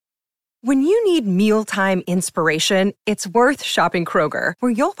When you need mealtime inspiration, it's worth shopping Kroger,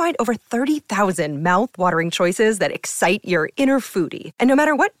 where you'll find over 30,000 mouth-watering choices that excite your inner foodie. And no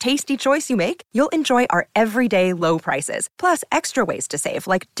matter what tasty choice you make, you'll enjoy our everyday low prices, plus extra ways to save,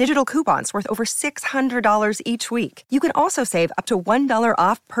 like digital coupons worth over $600 each week. You can also save up to $1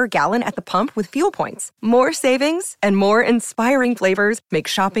 off per gallon at the pump with fuel points. More savings and more inspiring flavors make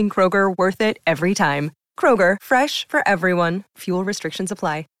shopping Kroger worth it every time. Kroger, fresh for everyone. Fuel restrictions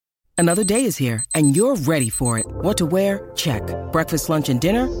apply. Another day is here, and you're ready for it. What to wear? Check. Breakfast, lunch, and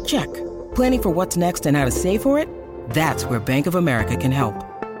dinner? Check. Planning for what's next and how to save for it? That's where Bank of America can help.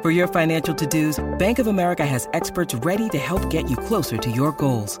 For your financial to-dos, Bank of America has experts ready to help get you closer to your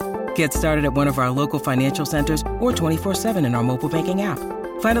goals. Get started at one of our local financial centers or 24/7 in our mobile banking app.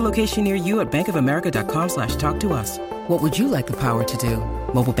 Find a location near you at bankofamerica.com/talktous. What would you like the power to do?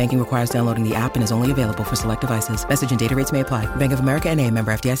 Mobile banking requires downloading the app and is only available for select devices. Message and data rates may apply. Bank of America N.A.,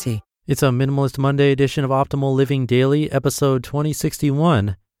 member FDIC. It's a Minimalist Monday edition of Optimal Living Daily, episode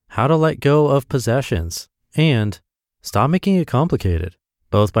 2061, How to Let Go of Possessions, and Stop Making It Complicated,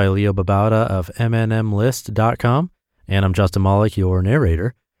 both by Leo Babauta of MNMList.com, and I'm Justin Malik, your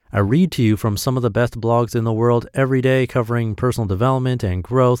narrator. I read to you from some of the best blogs in the world every day covering personal development and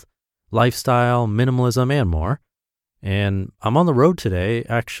growth, lifestyle, minimalism, and more. And I'm on the road today,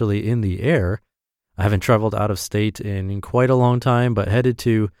 actually in the air. I haven't traveled out of state in quite a long time, but headed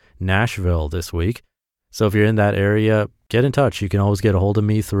to Nashville this week. So if you're in that area, get in touch. You can always get a hold of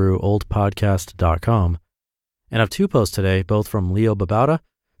me through oldpodcast.com. And I have two posts today, both from Leo Babauta.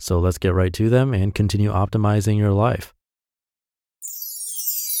 So let's get right to them and continue optimizing your life.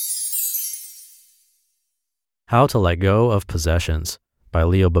 How to Let Go of Possessions by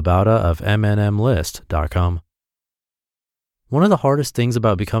Leo Babauta of MNMList.com. One of the hardest things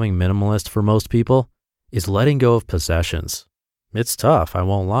about becoming minimalist for most people is letting go of possessions. It's tough, I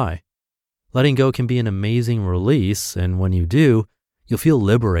won't lie. Letting go can be an amazing release, and when you do, you'll feel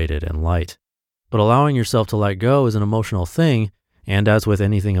liberated and light. But allowing yourself to let go is an emotional thing, and as with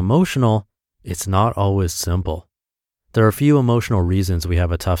anything emotional, it's not always simple. There are a few emotional reasons we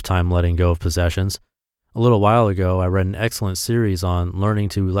have a tough time letting go of possessions. A little while ago, I read an excellent series on learning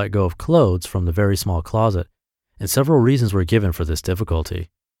to let go of clothes from the very small closet, and several reasons were given for this difficulty.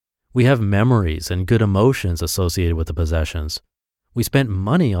 We have memories and good emotions associated with the possessions. We spent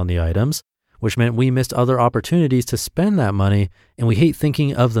money on the items, which meant we missed other opportunities to spend that money, and we hate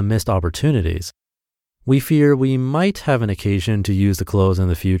thinking of the missed opportunities. We fear we might have an occasion to use the clothes in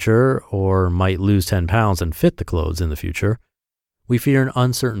the future, or might lose 10 pounds and fit the clothes in the future. We fear an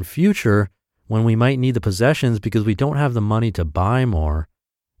uncertain future when we might need the possessions because we don't have the money to buy more.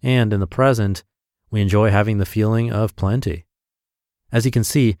 And in the present, we enjoy having the feeling of plenty. As you can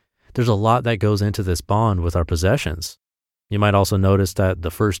see, there's a lot that goes into this bond with our possessions. You might also notice that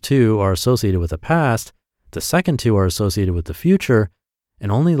the first two are associated with the past, the second two are associated with the future,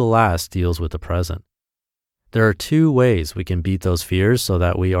 and only the last deals with the present. There are two ways we can beat those fears so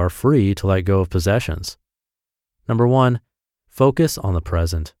that we are free to let go of possessions. Number one, focus on the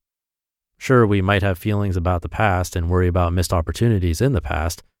present. Sure, we might have feelings about the past and worry about missed opportunities in the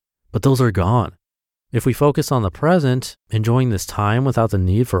past, but those are gone. If we focus on the present, enjoying this time without the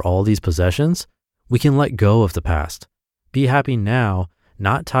need for all these possessions, we can let go of the past. Be happy now,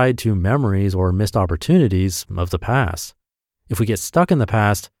 not tied to memories or missed opportunities of the past. If we get stuck in the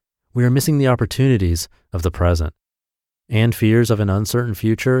past, we are missing the opportunities of the present. And fears of an uncertain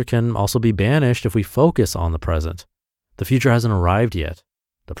future can also be banished if we focus on the present. The future hasn't arrived yet.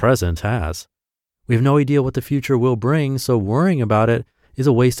 The present has. We have no idea what the future will bring, so worrying about it is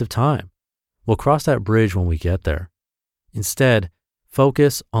a waste of time. We'll cross that bridge when we get there. Instead,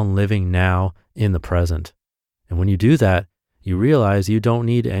 focus on living now in the present. And when you do that, you realize you don't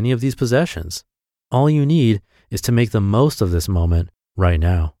need any of these possessions. All you need is to make the most of this moment right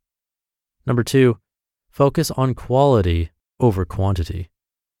now. Number two, focus on quality over quantity.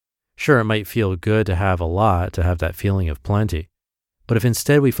 Sure, it might feel good to have a lot, to have that feeling of plenty. But if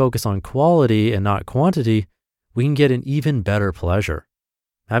instead we focus on quality and not quantity, we can get an even better pleasure.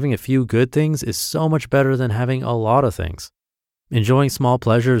 Having a few good things is so much better than having a lot of things. Enjoying small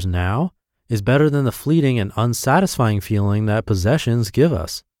pleasures now is better than the fleeting and unsatisfying feeling that possessions give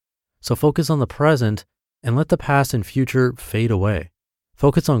us. So focus on the present and let the past and future fade away.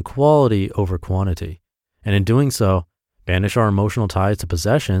 Focus on quality over quantity. And in doing so, banish our emotional ties to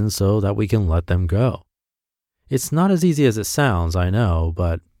possessions so that we can let them go. It's not as easy as it sounds, I know,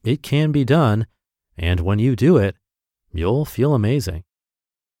 but it can be done. And when you do it, you'll feel amazing.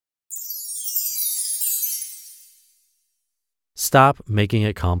 Stop Making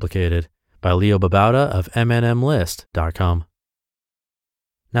It Complicated by Leo Babauta of MNMList.com.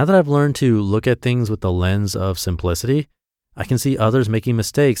 Now that I've learned to look at things with the lens of simplicity, I can see others making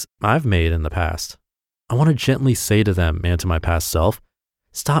mistakes I've made in the past. I want to gently say to them and to my past self,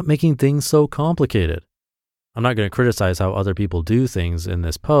 stop making things so complicated. I'm not going to criticize how other people do things in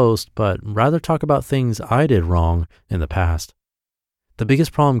this post, but rather talk about things I did wrong in the past. The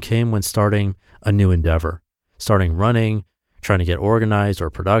biggest problem came when starting a new endeavor, starting running, trying to get organized or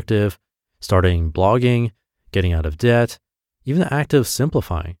productive, starting blogging, getting out of debt, even the act of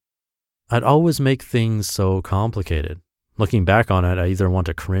simplifying. I'd always make things so complicated. Looking back on it, I either want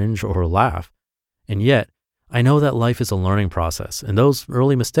to cringe or laugh. And yet, I know that life is a learning process, and those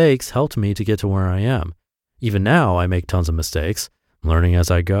early mistakes helped me to get to where I am. Even now, I make tons of mistakes, learning as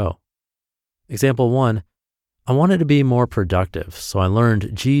I go. Example 1, I wanted to be more productive, so I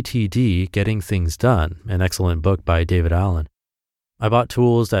learned GTD, Getting Things Done, an excellent book by David Allen. I bought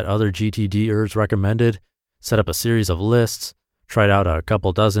tools that other GTDers recommended, set up a series of lists, tried out a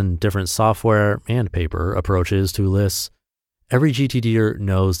couple dozen different software and paper approaches to lists. Every GTDer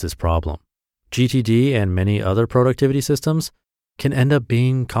knows this problem. GTD and many other productivity systems can end up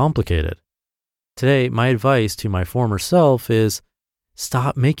being complicated. Today, my advice to my former self is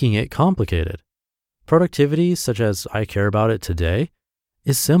stop making it complicated. Productivity, such as I care about it today,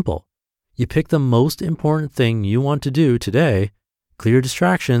 is simple. You pick the most important thing you want to do today, clear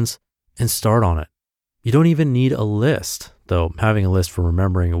distractions, and start on it. You don't even need a list, though having a list for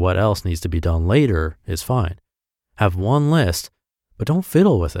remembering what else needs to be done later is fine. Have one list, but don't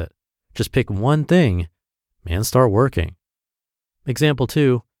fiddle with it. Just pick one thing and start working. Example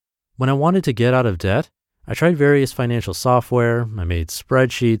 2, when I wanted to get out of debt, I tried various financial software, I made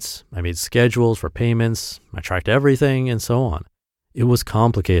spreadsheets, I made schedules for payments, I tracked everything, and so on. It was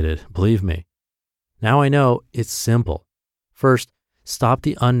complicated, believe me. Now I know it's simple. First, stop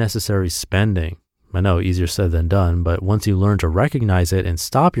the unnecessary spending. I know, easier said than done, but once you learn to recognize it and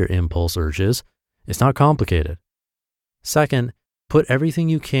stop your impulse urges, it's not complicated. Second, put everything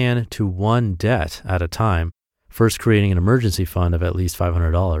you can to one debt at a time, first creating an emergency fund of at least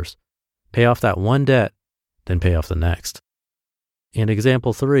 $500. Pay off that one debt, then pay off the next. And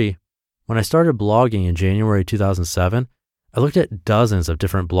example 3, when I started blogging in January 2007, I looked at dozens of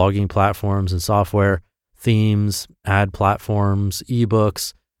different blogging platforms and software, themes, ad platforms,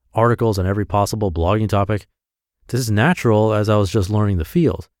 ebooks, articles on every possible blogging topic. This is natural as I was just learning the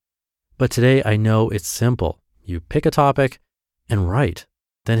field. But today I know it's simple. You pick a topic and write,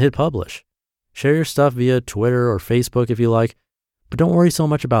 then hit publish. Share your stuff via Twitter or Facebook if you like, but don't worry so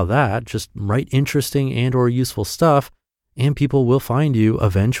much about that. Just write interesting and or useful stuff and people will find you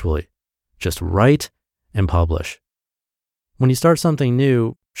eventually. Just write and publish. When you start something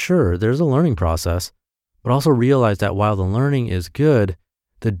new, sure, there's a learning process, but also realize that while the learning is good,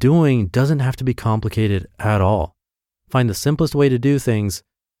 the doing doesn't have to be complicated at all. Find the simplest way to do things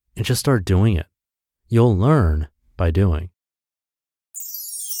and just start doing it. You'll learn by doing.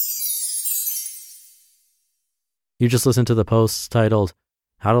 You just listened to the posts titled,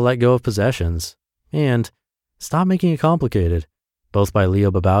 How to Let Go of Possessions and Stop Making It Complicated, both by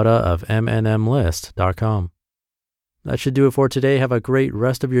Leo Babauta of MNMList.com. That should do it for today. Have a great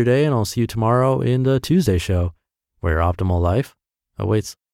rest of your day, and I'll see you tomorrow in the Tuesday show, where your optimal life awaits.